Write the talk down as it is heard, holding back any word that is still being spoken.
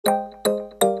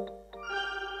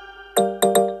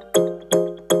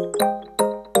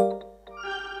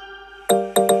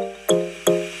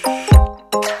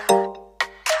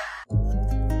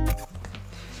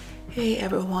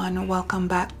everyone, welcome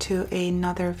back to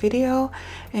another video,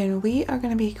 and we are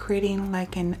going to be creating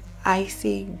like an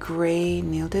icy gray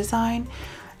nail design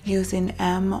using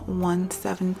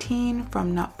M117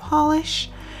 from Notpolish,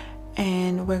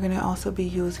 and we're going to also be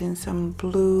using some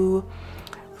blue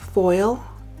foil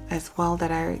as well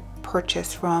that I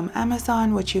purchased from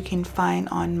Amazon, which you can find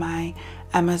on my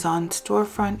Amazon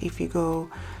storefront if you go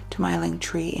to my link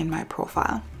tree in my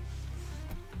profile.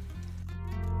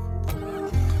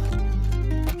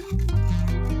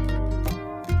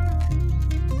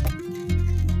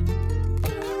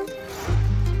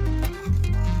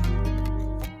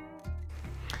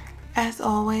 As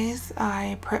always,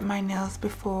 I prep my nails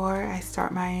before I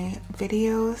start my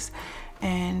videos,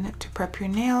 and to prep your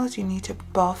nails you need to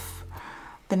buff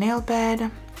the nail bed,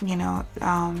 do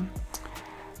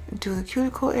the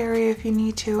cuticle area if you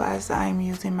need to. As I'm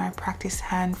using my practice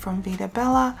hand from Vita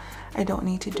Bella, I don't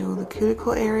need to do the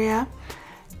cuticle area,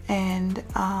 and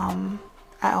I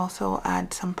also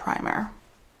add some primer.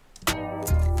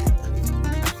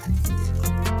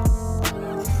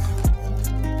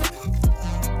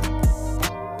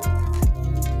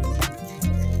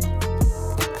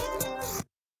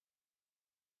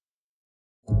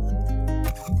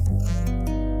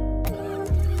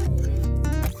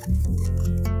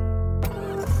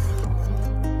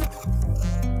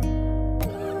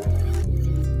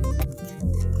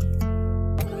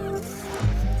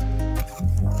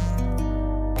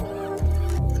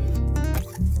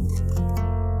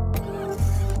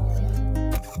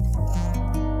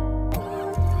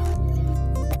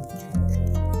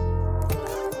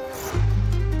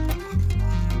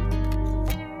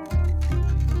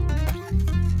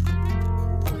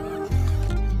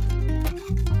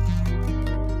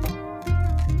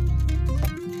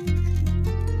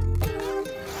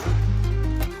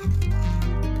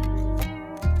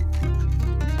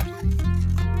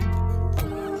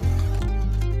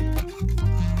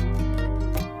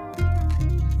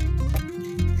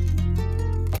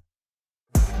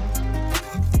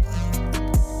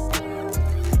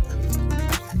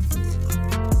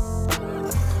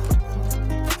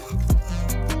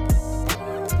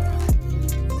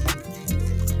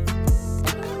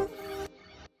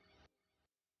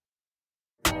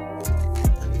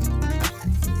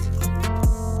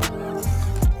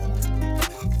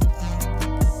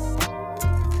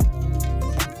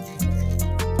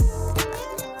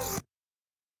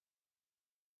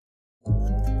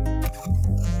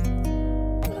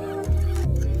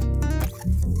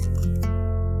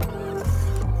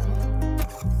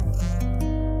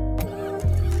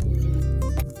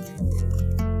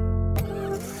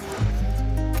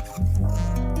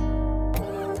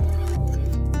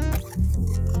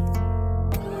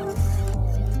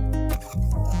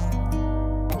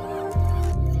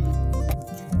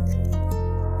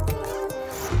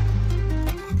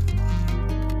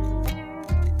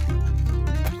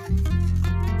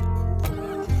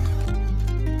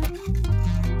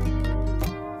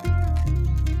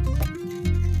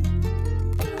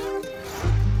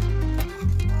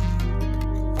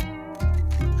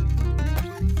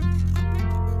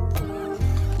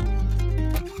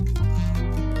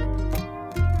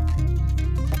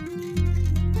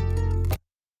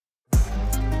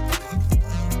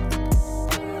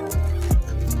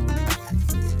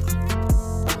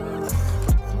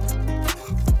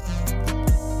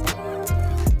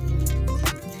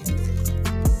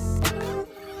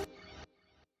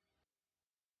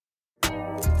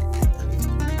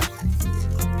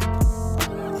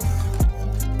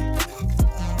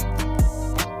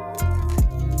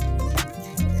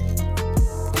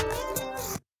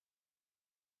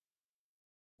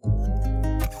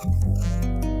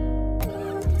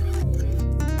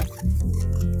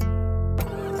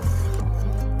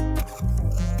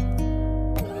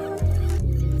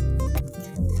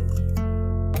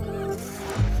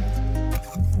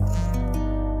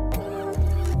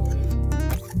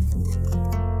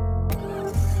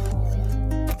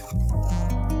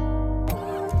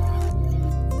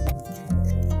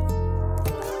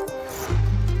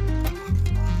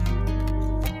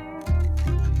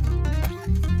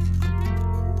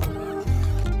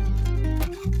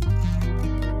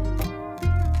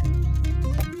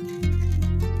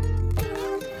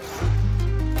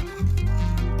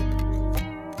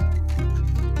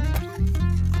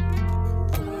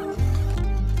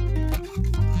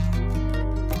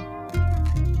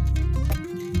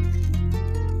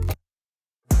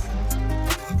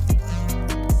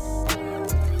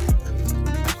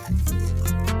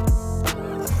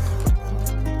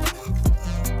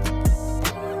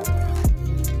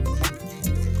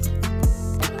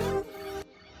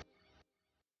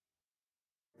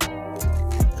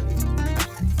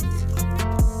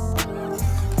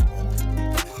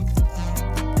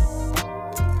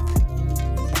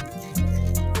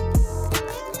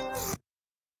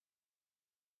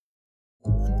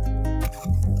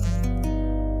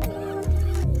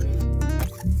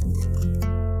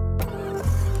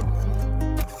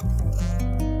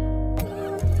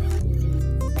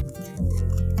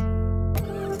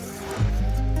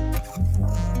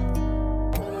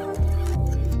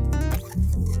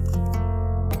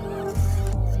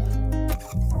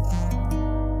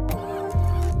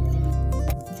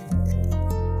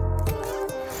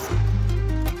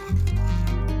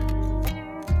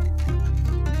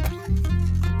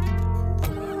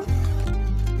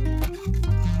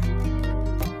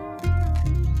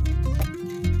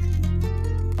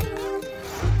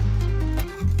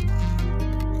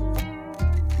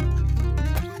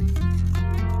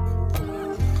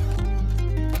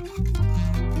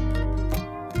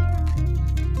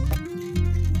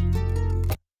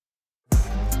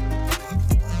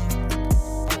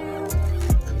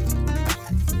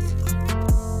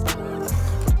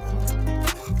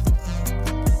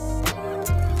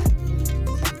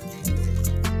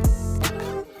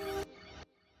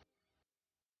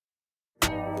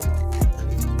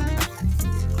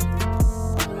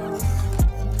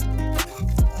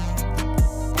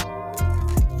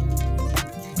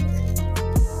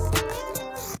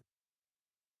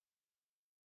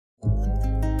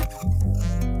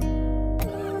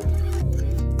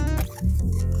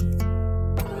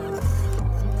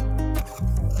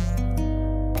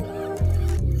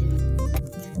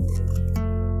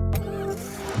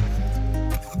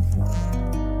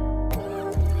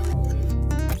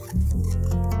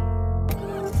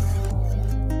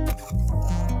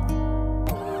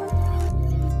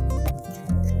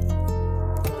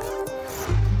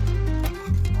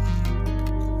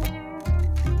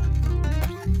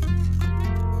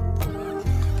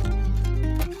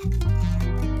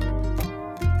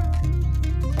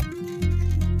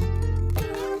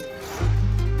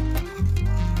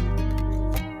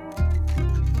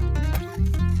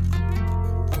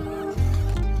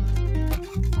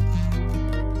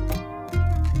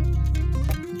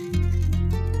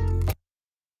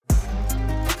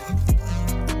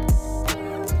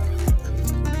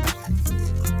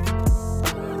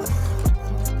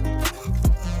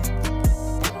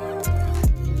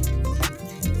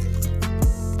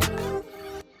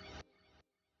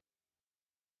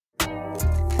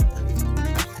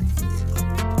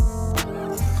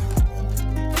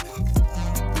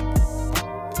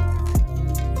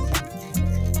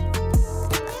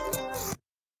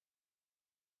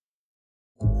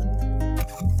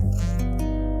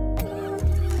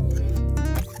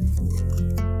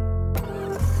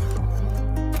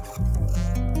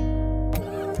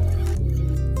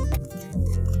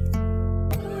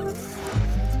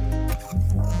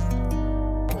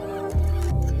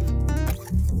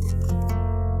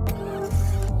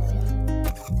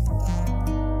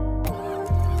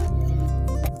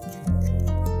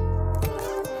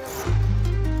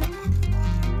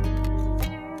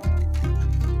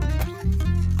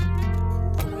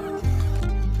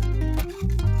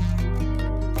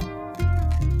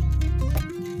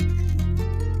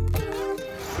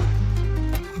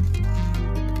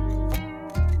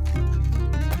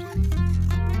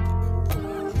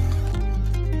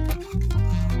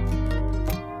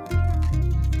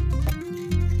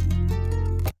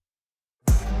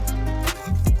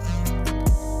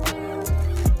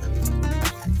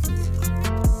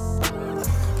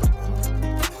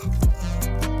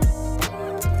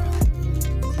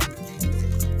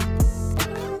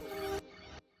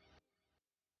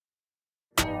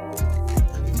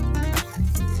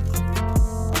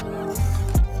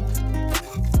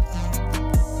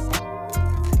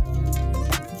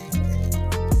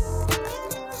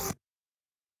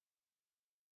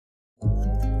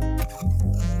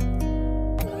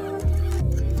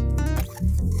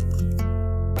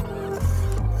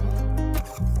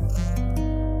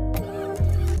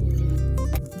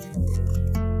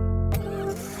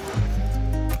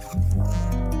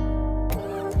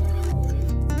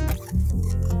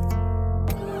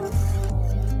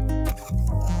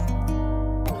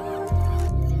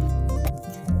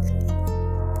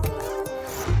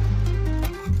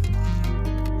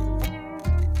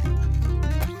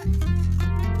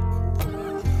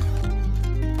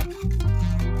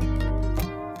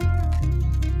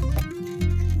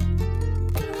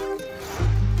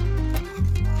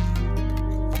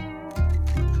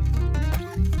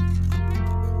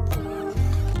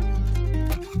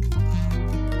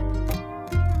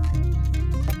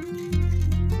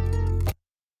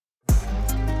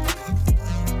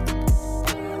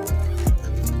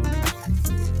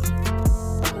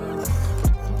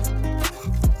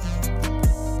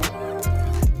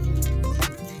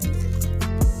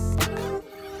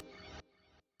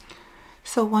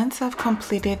 So once I've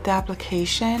completed the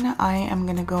application, I am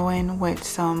going to go in with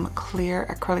some clear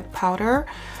acrylic powder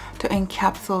to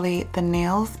encapsulate the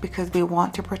nails because we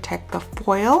want to protect the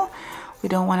foil. We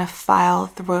don't want to file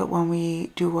through it when we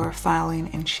do our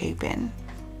filing and shaping.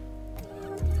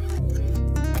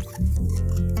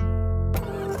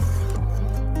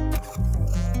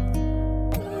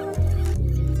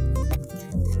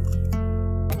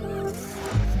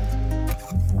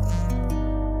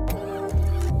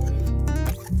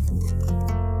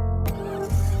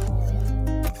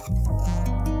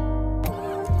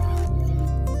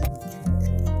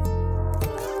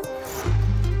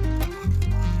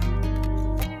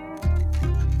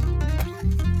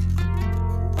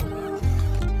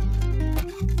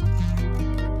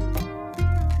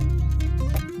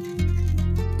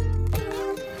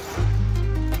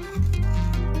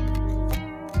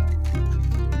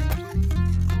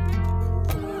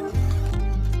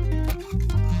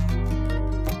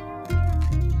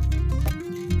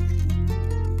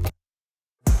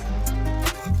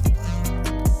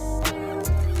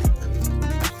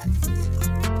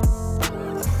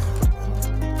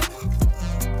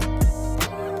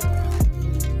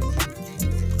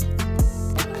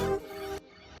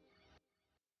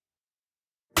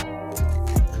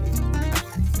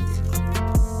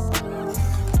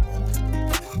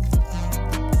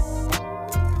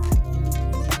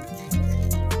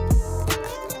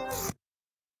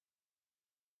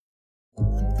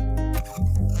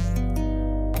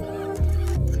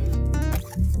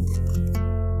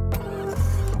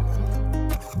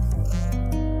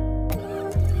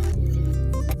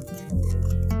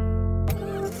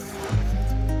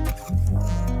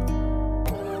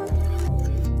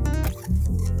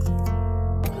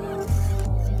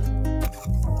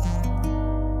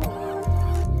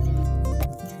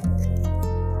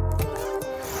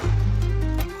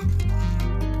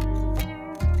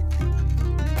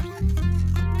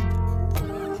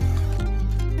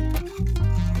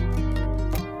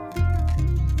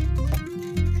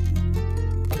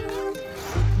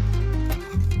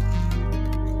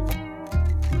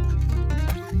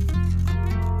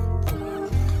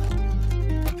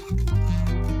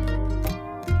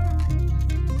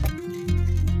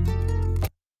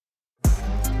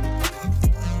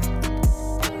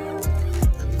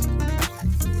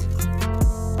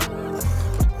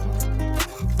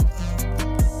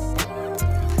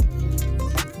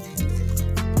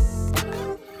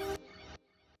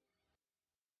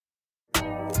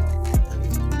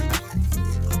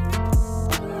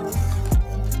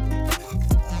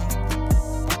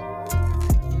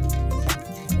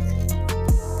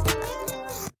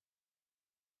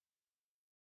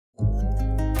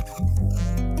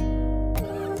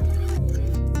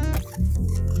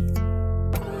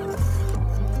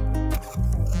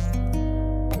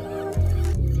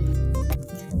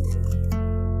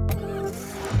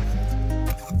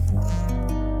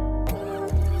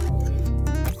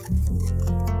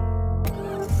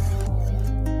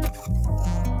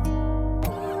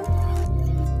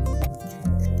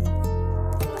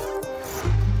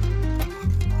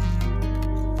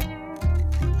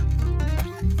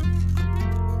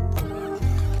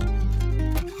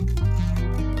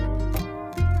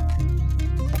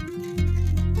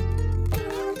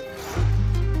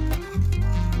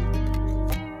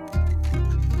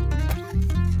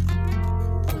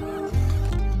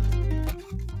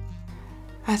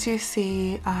 As you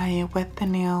see, I wet the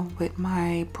nail with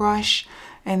my brush,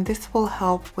 and this will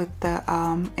help with the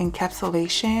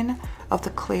encapsulation of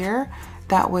the clear.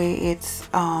 That way it's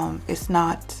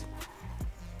not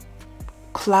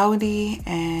cloudy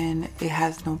and it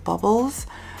has no bubbles.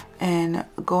 And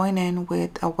going in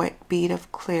with a wet bead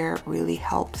of clear really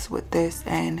helps with this,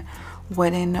 and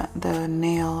wetting the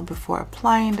nail before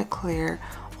applying the clear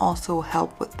also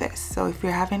help with this. So if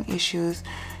you're having issues,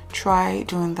 try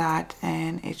doing that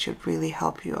and it should really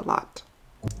help you a lot.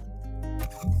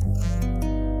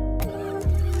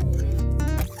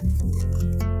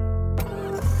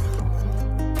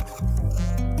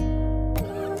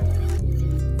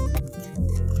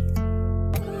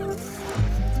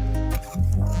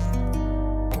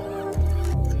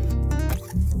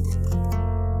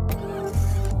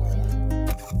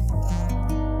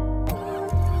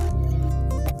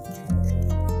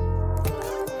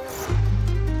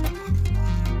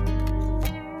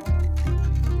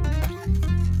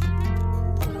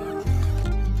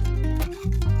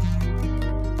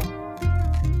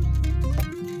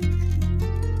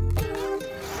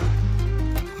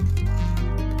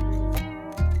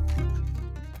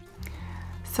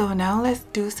 So now let's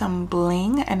do some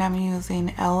bling, and I'm using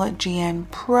LGN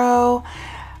Pro.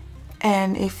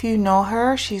 And if you know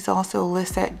her, she's also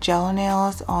listed Gel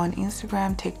Nails on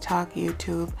Instagram, TikTok,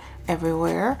 YouTube,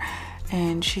 everywhere.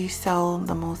 And she sells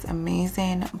the most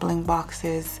amazing bling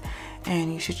boxes,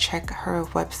 and you should check her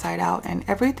website out. And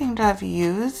everything that I've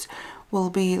used will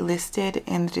be listed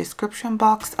in the description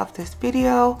box of this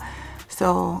video.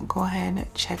 So go ahead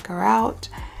and check her out.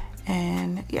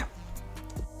 And yeah.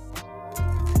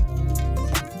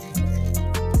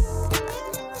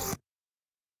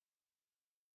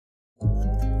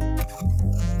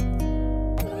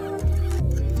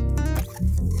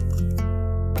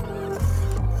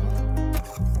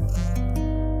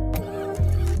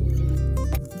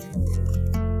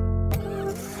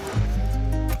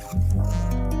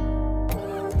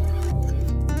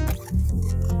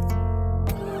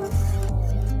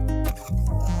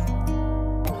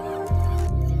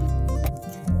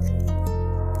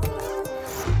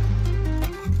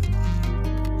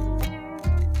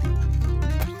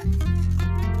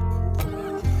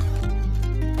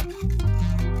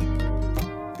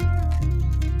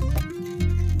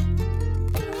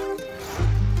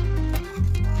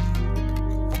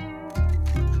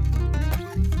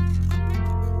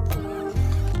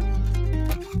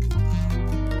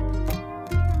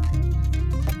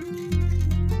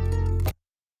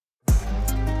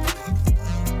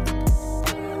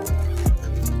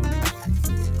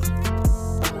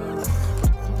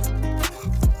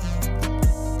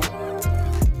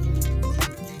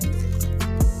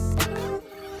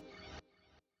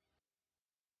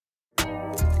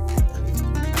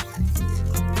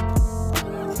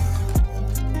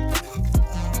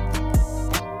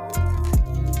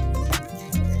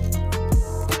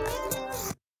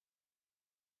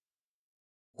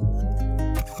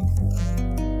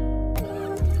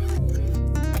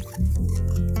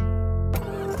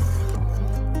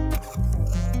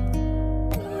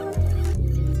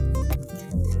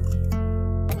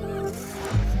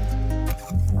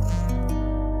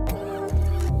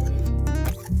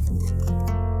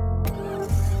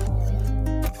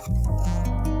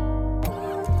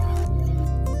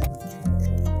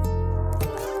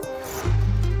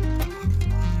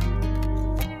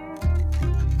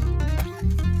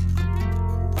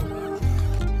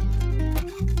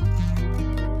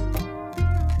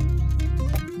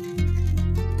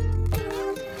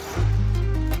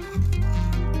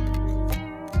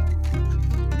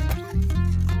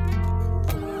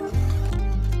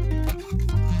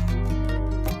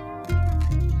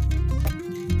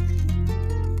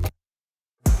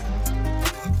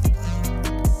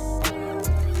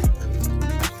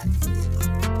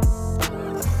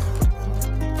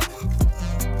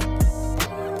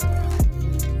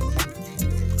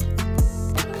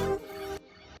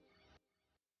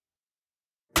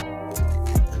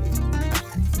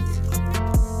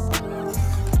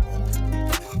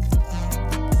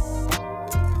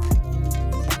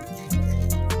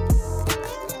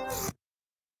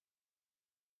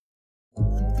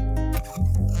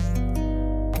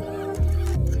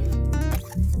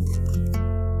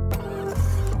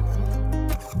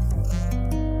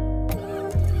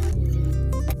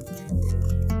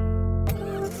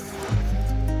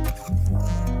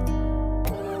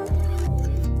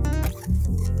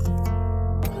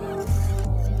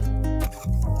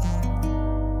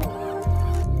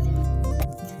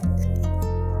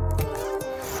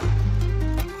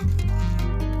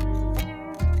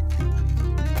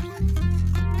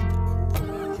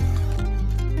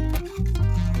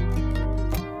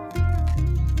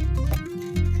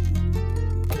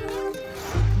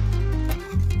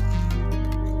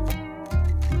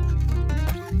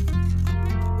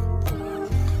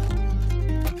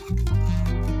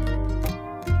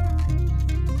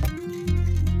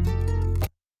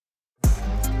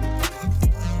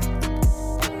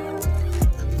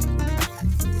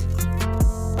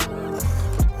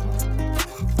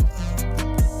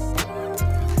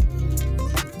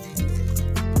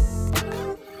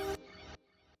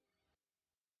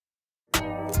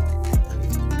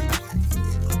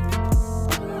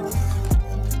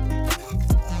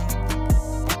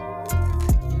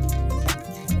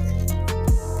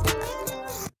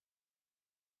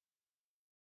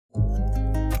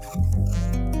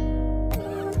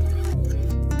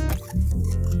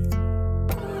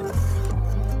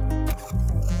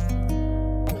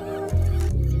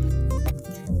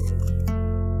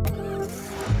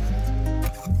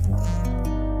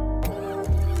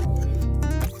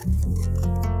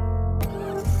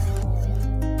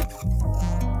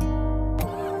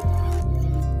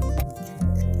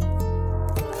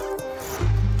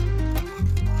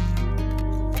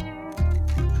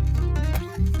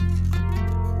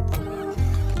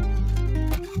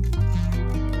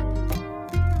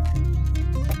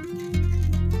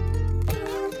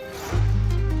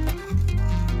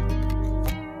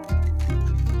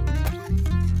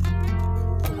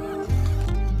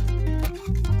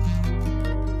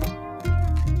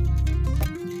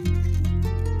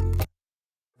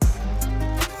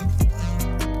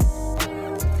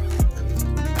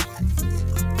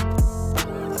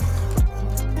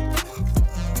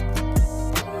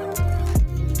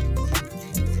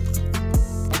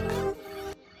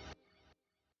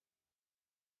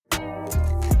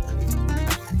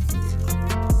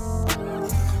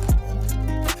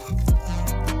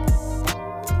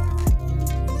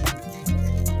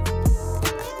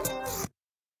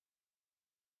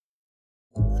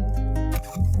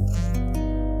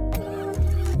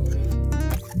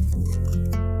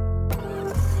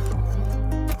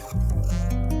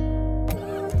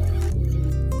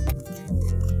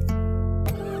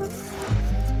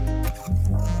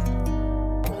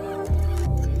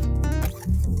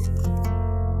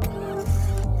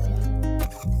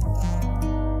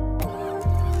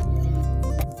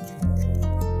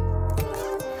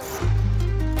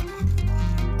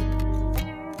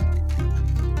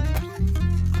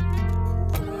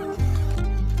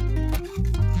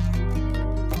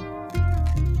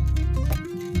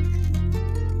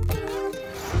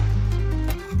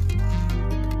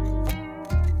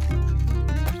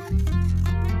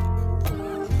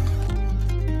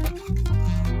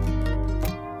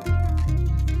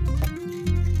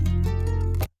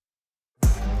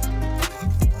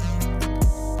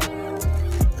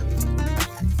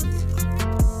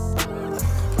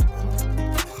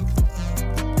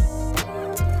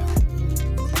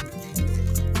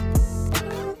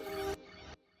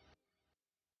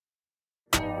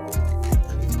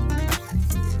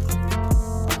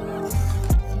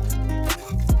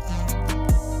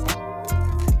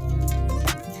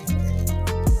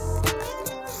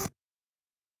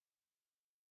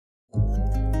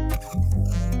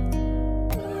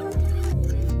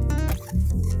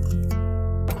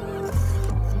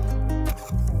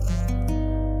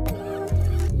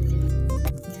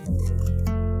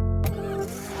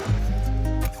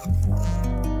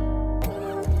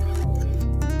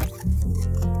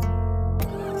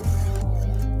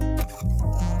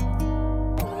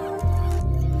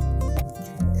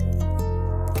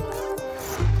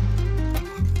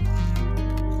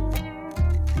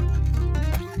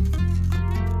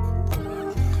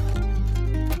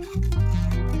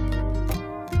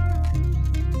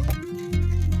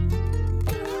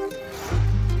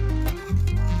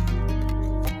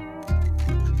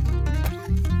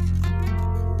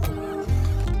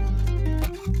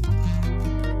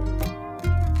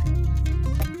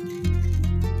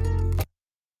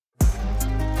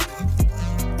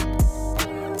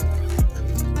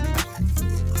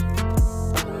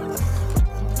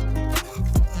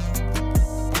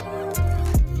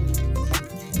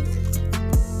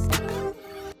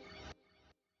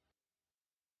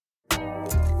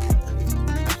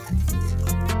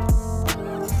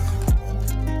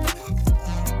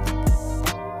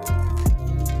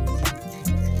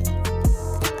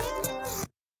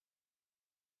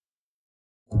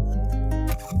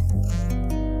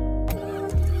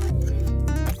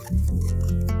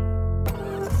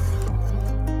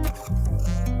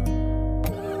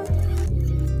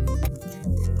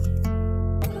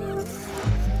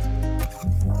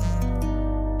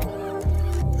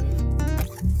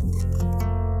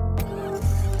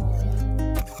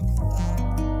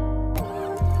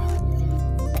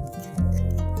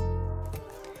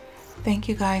 thank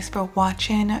you guys for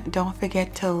watching. Don't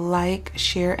forget to like,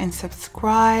 share, and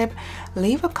subscribe.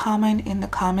 Leave a comment in the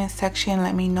comment section.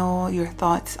 Let me know your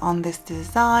thoughts on this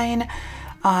design.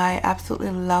 I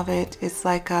absolutely love it. It's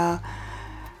like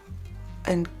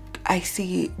an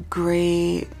icy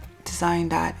gray design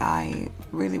that I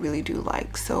really do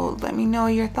like. So let me know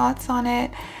your thoughts on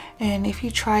it, and if you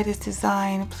try this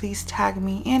design, please tag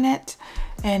me in it,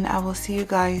 and I will see you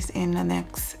guys in the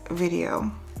next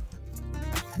video.